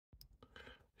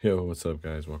Yo, what's up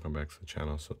guys? Welcome back to the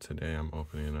channel. So today I'm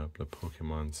opening up the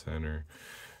Pokemon Center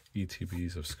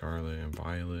ETBs of Scarlet and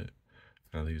Violet.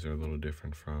 Now these are a little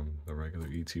different from the regular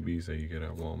ETBs that you get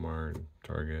at Walmart,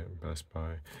 Target, Best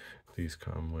Buy. These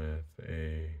come with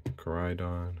a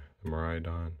Koraidon,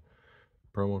 Miraidon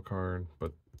promo card,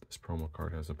 but this promo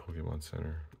card has a Pokemon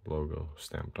Center logo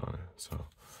stamped on it. So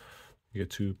you get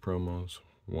two promos,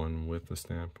 one with the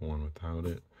stamp, one without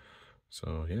it.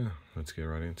 So yeah, let's get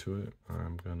right into it.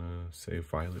 I'm gonna save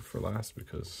Violet for last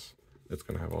because it's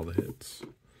gonna have all the hits.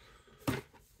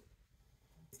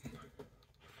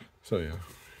 So yeah,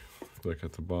 look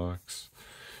at the box.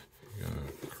 You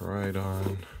got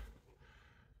Koraidon.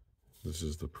 This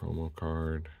is the promo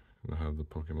card. It'll have the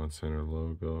Pokemon Center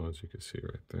logo, as you can see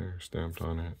right there, stamped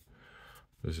on it.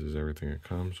 This is everything it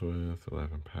comes with,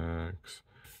 11 packs,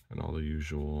 and all the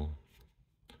usual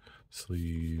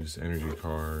sleeves, energy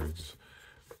cards,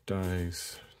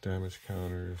 dice, damage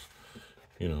counters,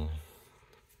 you know,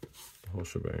 the whole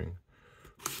shebang.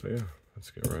 So yeah,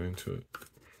 let's get right into it.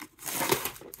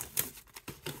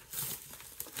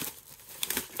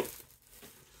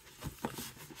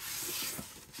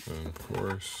 And of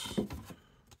course,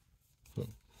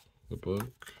 the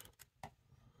book.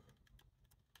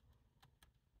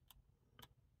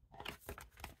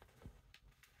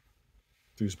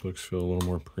 These books feel a little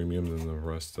more premium than the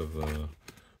rest of the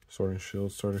Sword and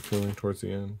Shield started feeling towards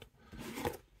the end.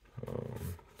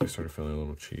 They started feeling a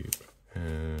little cheap.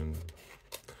 And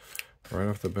right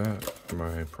off the bat,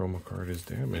 my promo card is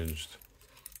damaged.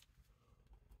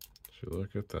 So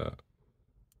look at that.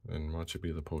 And watch it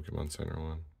be the Pokemon Center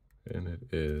one. And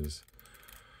it is.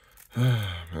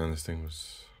 Man, this thing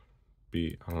was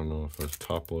beat. I don't know if a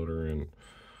top loader and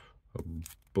a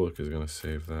book is going to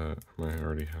save that. I might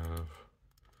already have.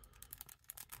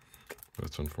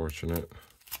 That's unfortunate.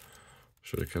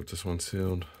 Should have kept this one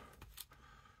sealed.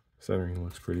 Centering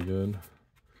looks pretty good.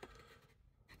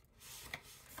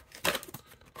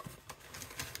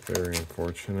 Very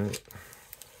unfortunate.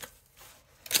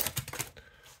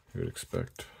 You would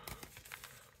expect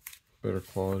better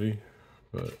quality,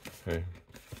 but hey,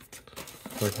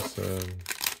 like I said,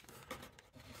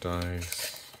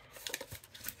 dice,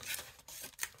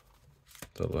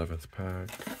 the 11th pack,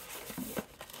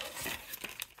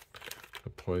 the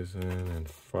poison and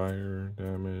fire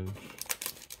damage,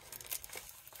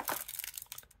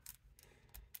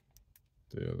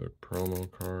 the other promo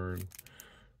card,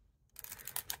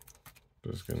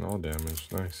 just getting all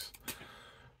damaged. Nice.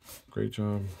 Great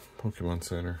job, Pokemon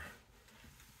Center.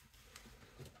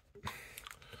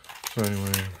 So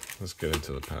anyway, let's get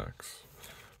into the packs.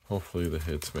 Hopefully the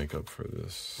hits make up for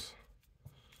this.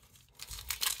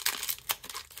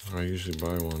 I usually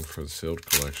buy one for the sealed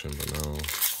collection, but now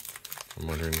I'm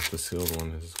wondering if the sealed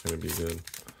one is going to be good.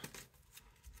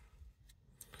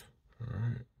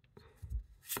 Alright.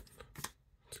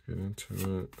 Let's get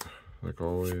into it. Like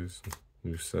always,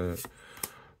 new set.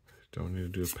 Don't need to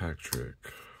do a pack trick.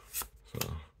 So,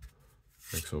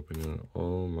 next opening.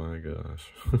 Oh my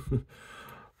gosh.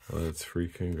 Let's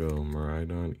freaking go.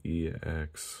 Miraidon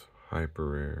EX Hyper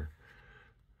Rare.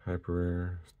 Hyper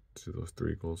Rare. See those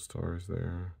 3 gold stars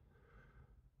there.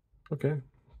 Okay.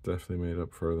 Definitely made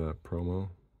up for that promo.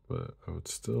 But I would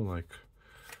still like,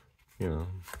 you know,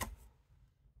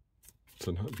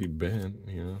 to not be bent,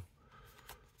 you know.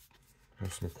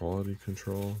 Have some quality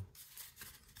control.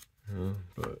 You know,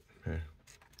 but hey.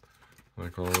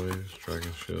 Like always,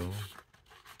 Dragon Shield.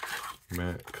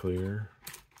 Matte Clear.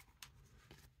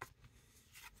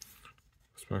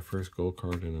 It's my first gold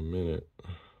card in a minute.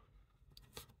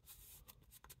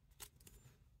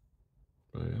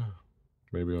 But yeah,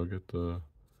 maybe I'll get the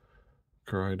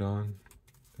Koraidon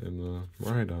and the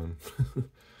Miraidon.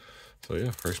 So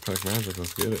yeah, first pack magic,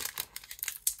 let's get it.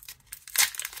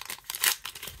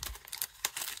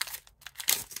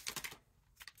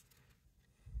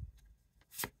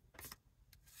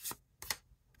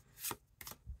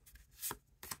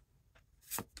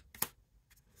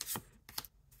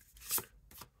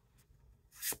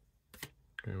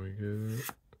 Okay, we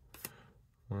get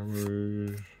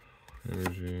Rouge,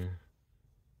 Energy,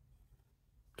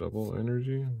 Double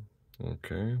Energy.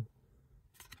 Okay,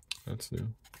 that's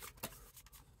new.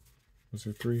 Was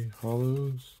there 3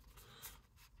 hollows?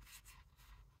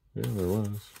 Yeah, there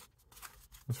was.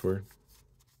 That's weird.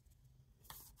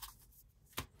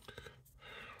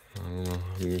 I don't know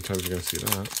how many times you're gonna see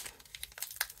that.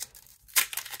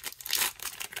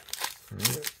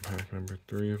 Alright, pack number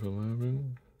 3 of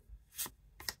 11.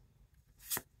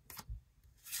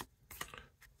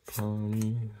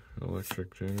 Palmy,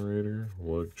 Electric Generator,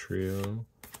 Wug Trio,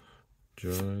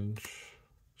 Judge,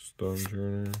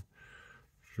 Stonejourner,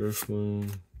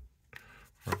 Drifloon,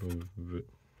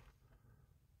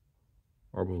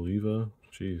 Arboliva.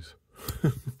 Jeez.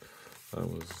 That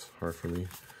was hard for me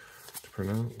to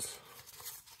pronounce.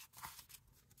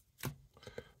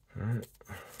 Alright.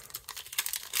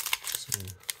 See.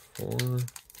 4.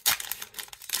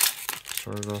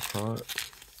 Started off hot.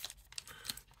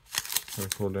 Gonna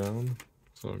cool down.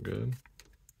 It's all good.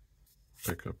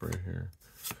 Pick up right here.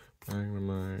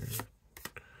 Magnemite.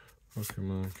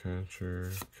 Pokemon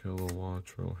Catcher.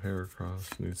 Kilowattrel.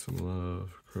 Heracross. Need some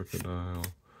love. Crocodile.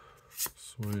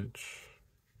 Switch.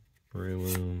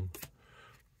 Breloom.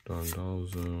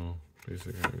 Dondozo.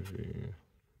 Basic Energy.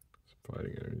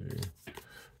 Fighting Energy.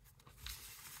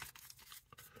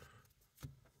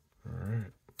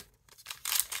 Alright.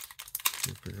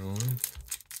 Keep it going.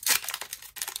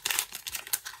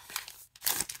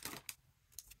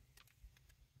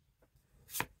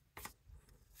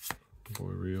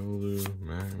 Boreolu,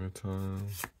 Magneton,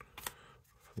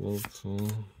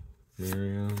 Floatzel,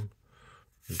 Miriam,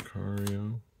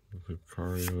 Lucario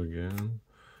again,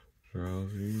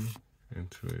 Drowsy,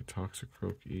 into a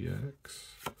Toxicroak EX.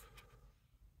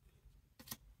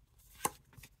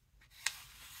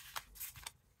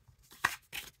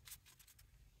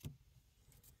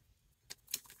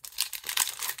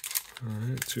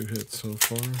 Alright, 2 hits so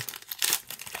far.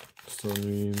 Still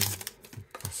need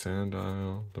a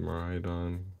Sandile, the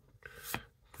Miraidon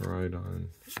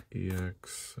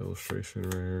EX, Illustration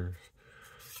Rares,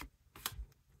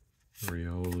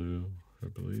 Riolu, I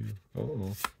believe.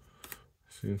 Uh-oh,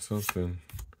 seen something.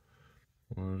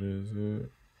 What is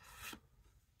it?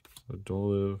 A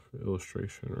Dolive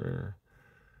Illustration Rare.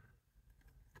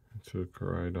 Into a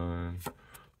Koraidon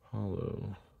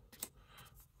Hollow.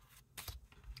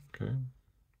 Okay,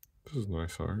 this is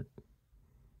nice art.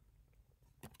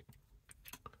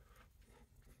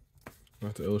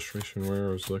 Not the illustration rare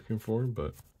I was looking for,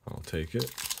 but I'll take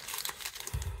it.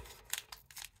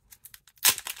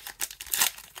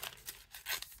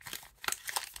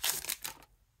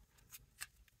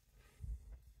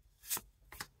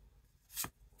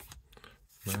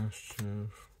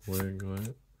 Mastiff,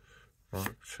 Wiglet,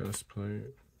 Rock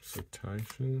Chestplate,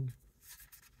 Cetacean,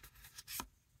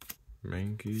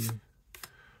 Mankey,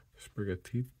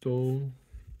 Sprigatito,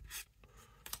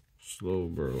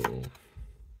 Slowbro.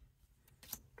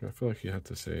 I feel like you have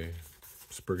to say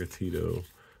Sprigatito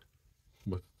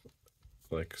with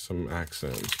like some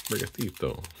accent.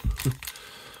 Sprigatito.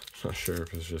 Not sure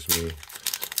if it's just me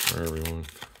or everyone,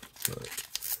 but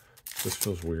this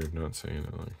feels weird not saying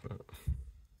it like that.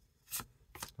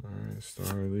 Alright,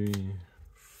 Starly,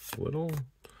 Flittle,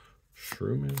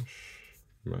 Shroomish,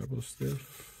 Mablestiff,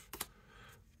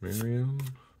 Miriam,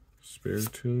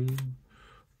 Spiritomb,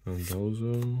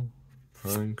 Dondozo,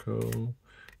 Pineco,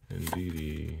 and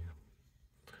DD.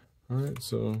 Alright,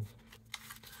 so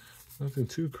nothing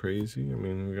too crazy. I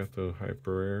mean, we got the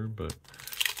hyper rare, but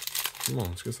come on,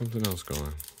 let's get something else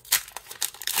going.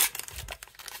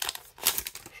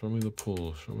 Show me the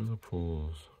pulls. Show me the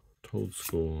pulls.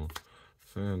 Toadschool,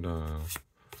 Sandile,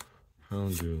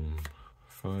 Houndoom,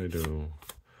 Fido,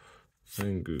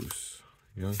 Zangoose,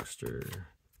 Youngster,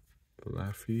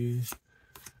 Laffy,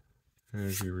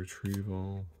 Energy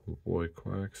Retrieval, Boy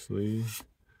Quaxley,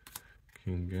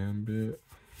 King Gambit.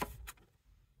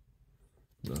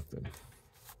 Nothing.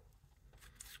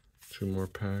 2 more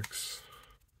packs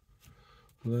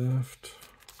left.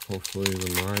 Hopefully the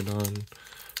Miraidon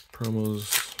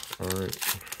promos aren't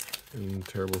in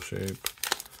terrible shape.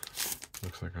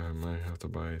 Looks like I might have to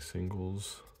buy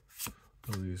singles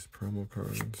of these promo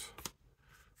cards.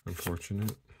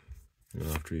 Unfortunate. You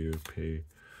know, after you pay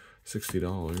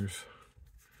 $60,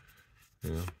 you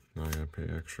know, now you gotta pay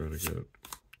extra to get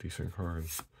decent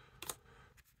cards.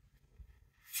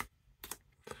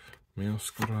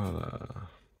 Meowscarada.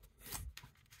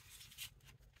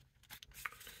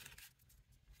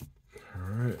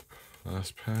 Alright,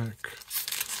 last pack.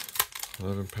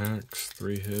 11 packs,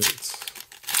 3 hits.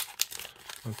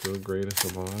 Not the greatest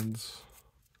of odds.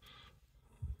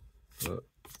 But,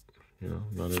 you know,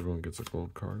 not everyone gets a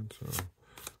gold card, so.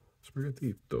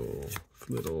 Sprigatito,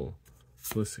 Flittle,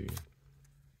 Flissy,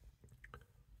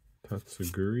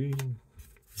 Tatsuguri,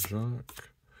 Jacques,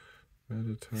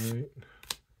 Meditite,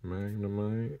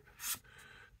 Magnemite,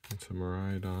 into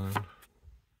Miraidon.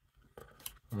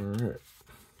 Alright.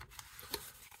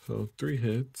 So 3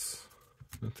 hits.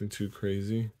 Nothing too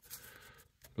crazy.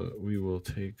 But we will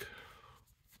take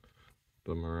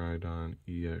the Miraidon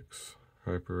EX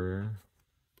Hyper Rare.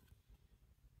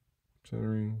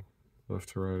 Centering. Left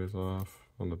to right is off.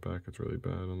 On the back it's really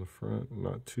bad. On the front,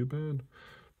 not too bad.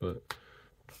 But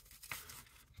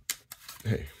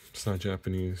hey, it's not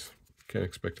Japanese. Can't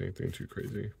expect anything too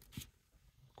crazy.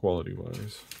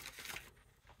 quality-wise.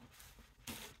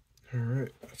 All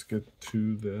right, let's get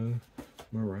to the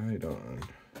Miraidon.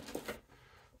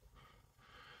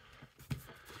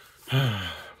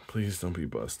 Please don't be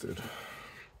busted.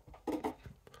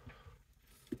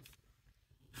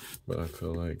 But I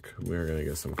feel like we're gonna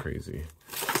get some crazy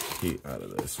heat out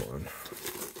of this one.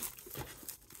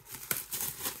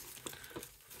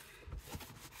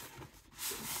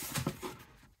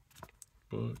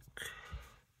 Book.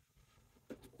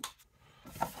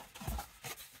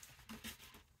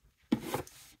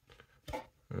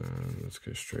 And let's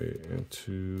get straight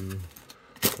into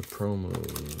the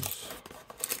promos.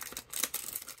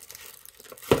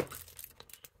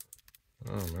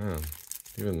 Oh man,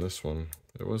 even this one,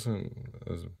 it wasn't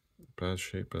as bad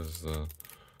shape as the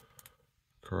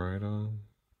Koraidon,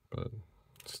 but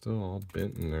still all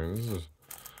bent in there. This is,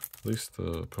 at least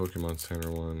the Pokemon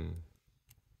Center one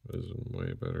is in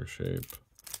way better shape.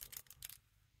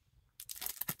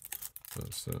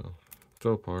 But still,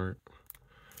 dope art.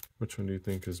 Which one do you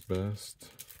think is best?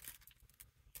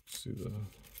 Let's see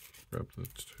grab the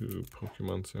two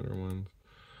Pokemon Center ones.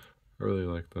 I really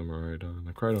like the Miraidon.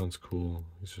 The Koraidon's cool.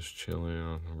 He's just chilling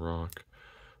on a rock.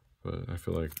 But I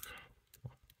feel like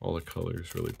all the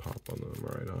colors really pop on the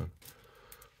Miraidon.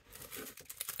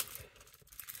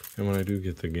 And when I do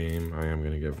get the game, I am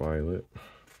going to get Violet.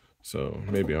 So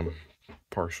maybe I'm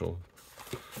partial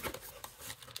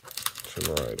to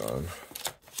Miraidon.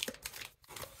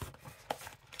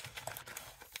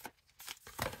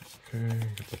 Okay,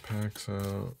 get the packs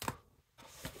out.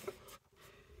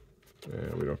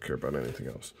 And we don't care about anything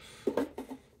else.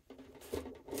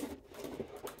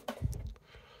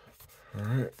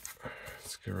 Alright,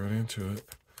 let's get right into it.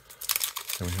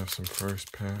 And we have some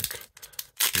first pack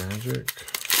magic.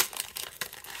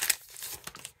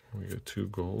 We get 2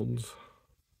 golds.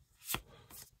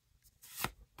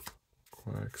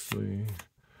 Quaxley,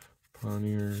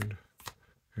 Poniard,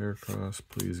 Heracross.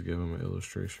 Please give him an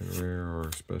illustration rare or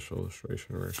a special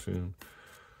illustration rare soon.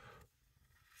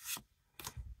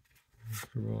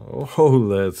 Oh,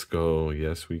 let's go.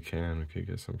 Yes, we can. We could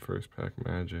get some first pack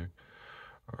magic.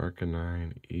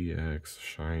 Arcanine EX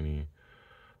Shiny.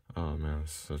 Oh man,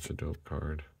 it's such a dope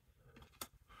card.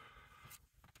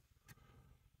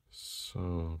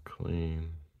 So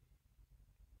clean.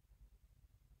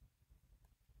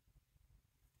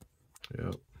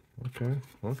 Yep.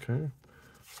 Okay.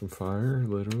 Some fire,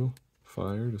 literal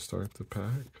fire to start the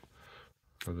pack.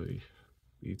 Or the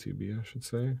ETB, I should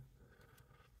say.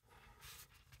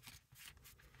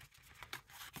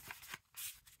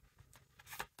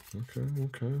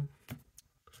 Okay.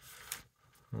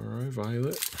 Alright,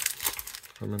 Violet.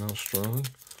 Coming out strong.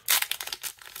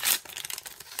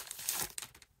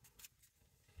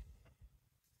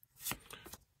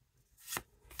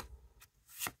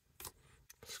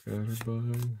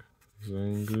 Scatterbug,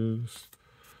 Zangoose,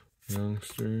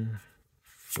 Youngster,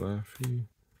 Flaffy,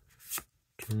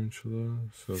 Tarantula,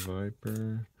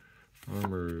 Seviper,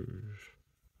 Armarouge.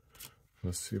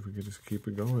 Let's see if we can just keep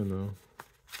it going though.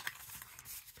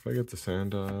 If I get the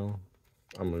Sandile,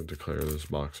 I'm going to declare this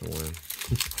box a win.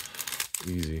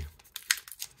 Easy.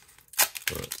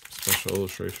 But special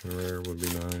illustration rare would be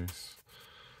nice.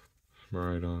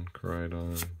 Miraidon,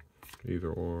 Koraidon,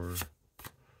 either or.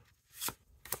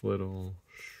 Flittle,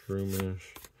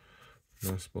 Shroomish,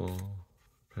 Nestball,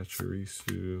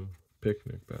 Pachirisu,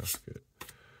 Picnic Basket.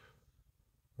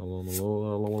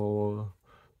 Alola,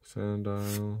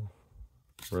 Sandile,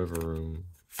 Reverum.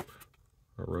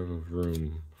 Or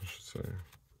Reverum, I should say.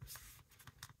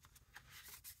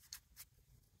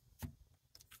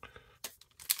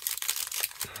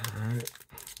 Alright,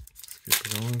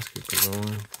 let's keep it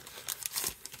going.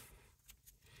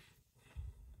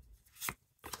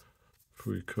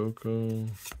 Fuecoco.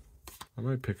 I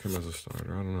might pick him as a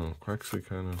starter. I don't know. Quaxley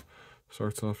kind of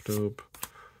starts off dope.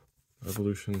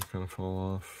 Evolutions kind of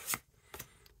fall off.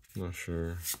 Not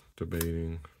sure.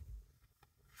 Debating.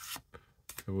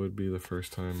 It would be the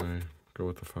first time I go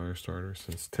with the fire starter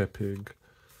since Tepig.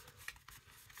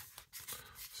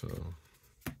 So,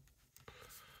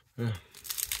 yeah.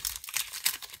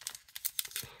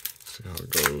 See how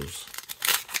it goes.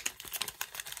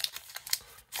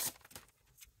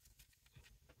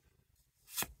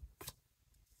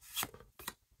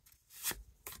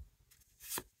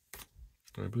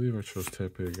 I believe I chose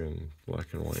Tepig in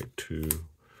black and white too.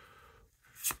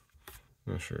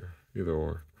 Not sure. Either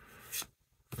or.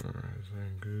 Alright,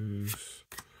 Zangoose.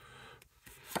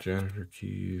 Janitor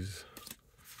keys.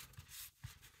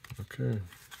 Okay.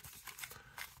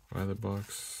 Violet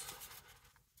box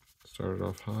started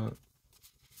off hot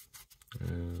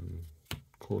and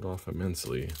cooled off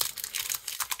immensely.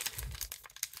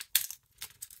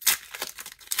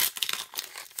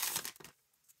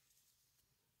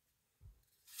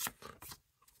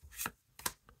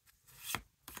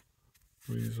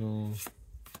 Weasel,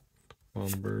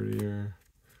 Bombardier,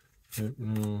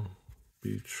 Hypno,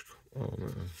 Beach. Oh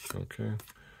man, okay.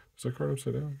 Is that card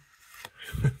upside down?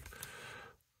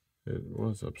 It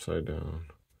was upside down.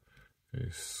 A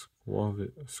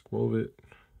Squovit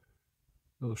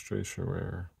illustration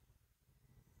rare.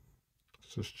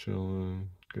 It's just chilling,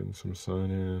 getting some sun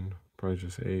in. Probably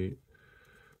just ate,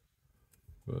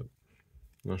 but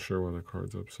not sure why the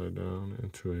card's upside down.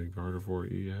 Into a Gardevoir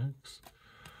EX.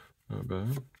 Not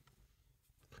bad.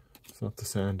 It's not the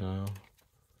Sandile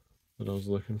that I was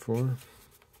looking for.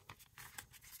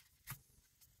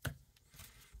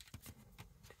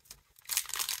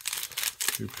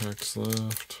 Two packs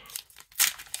left.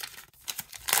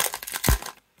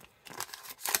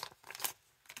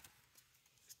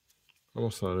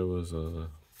 Almost thought it was a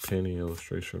Penny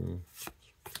illustration,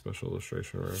 special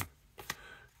illustration rare.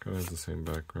 Kind of has the same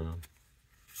background.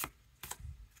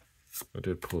 I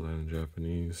did pull that in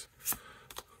Japanese.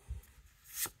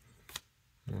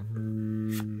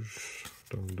 Rouge,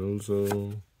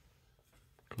 Dondozo,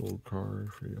 gold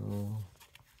card for y'all.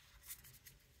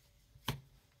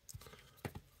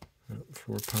 Yep,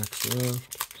 4 packs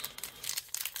left.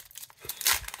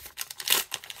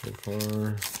 So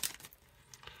far,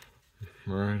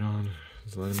 Maridon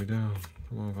is letting me down.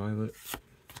 Come on, Violet.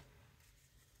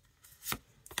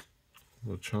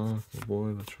 Lechonk, my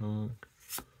boy, Lechonk.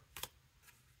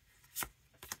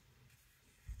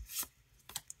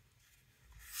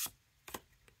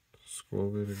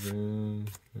 Squovit again,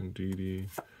 and Didi.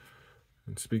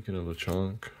 And speaking of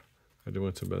Lechonk, I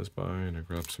went to Best Buy and I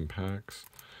grabbed some packs.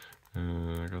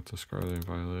 And I got the Scarlet and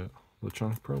Violet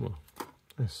Lechonk promo.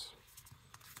 Nice.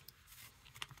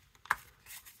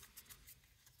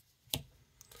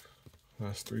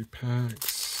 Last 3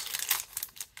 packs.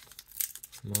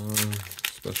 Come on.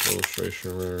 Special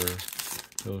illustration rare.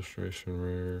 Illustration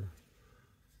rare.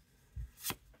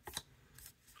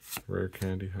 Rare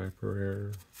candy hyper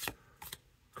rare.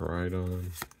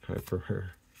 Groudon hyper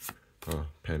rare. Oh,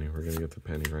 Penny. We're gonna get the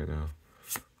Penny right now.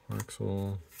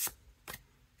 Quaxel.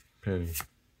 Penny.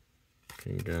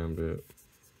 King Gambit.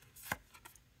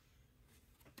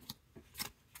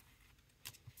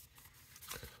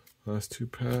 Last 2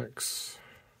 packs.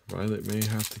 Violet may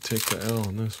have to take the L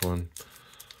on this one.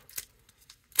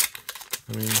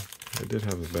 I mean, I did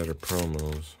have the better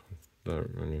promos. That,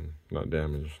 I mean, not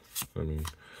damaged. I mean,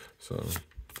 so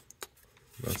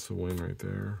that's a win right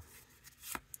there.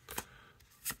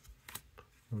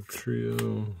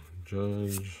 Trio,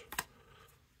 Judge,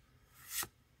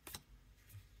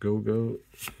 Go-Goat,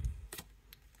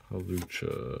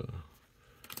 Halucha.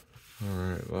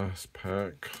 Alright, last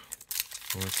pack.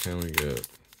 What can we get?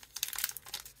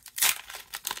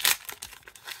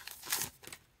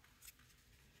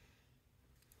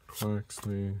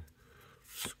 Quaxley,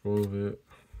 Squovit,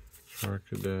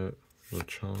 Charcadet,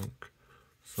 Lechonk,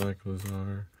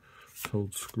 Cyclizar,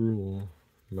 Toadscruel,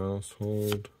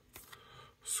 Mousehold,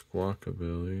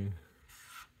 Squawkabilly,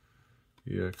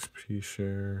 EXP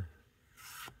Share,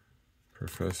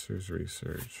 Professor's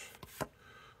Research.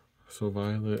 So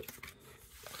Violet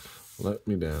let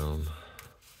me down.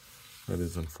 That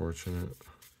is unfortunate.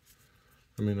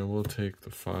 I mean, I will take the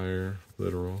Fire,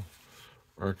 literal,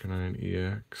 Arcanine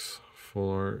EX, Full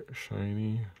Art,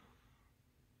 Shiny.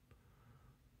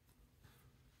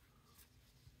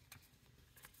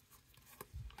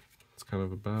 It's kind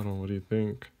of a battle. What do you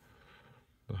think?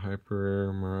 The Hyper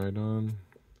Rare Maridon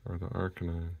or the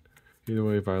Arcanine? Either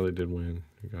way, Violet did win.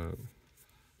 You got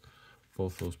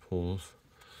both those pulls.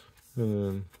 And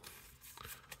then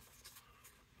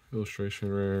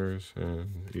illustration rares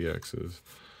and EXs.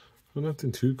 Well,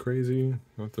 nothing too crazy.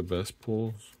 Not the best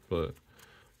pulls, but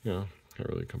you know, can't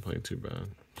really complain too bad.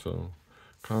 So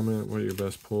comment what your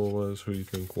best pull was, who you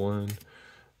think won.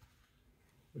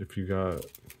 If you got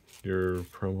your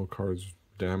promo cards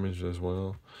damaged as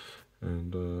well.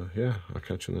 And yeah, I'll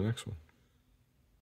catch you in the next one.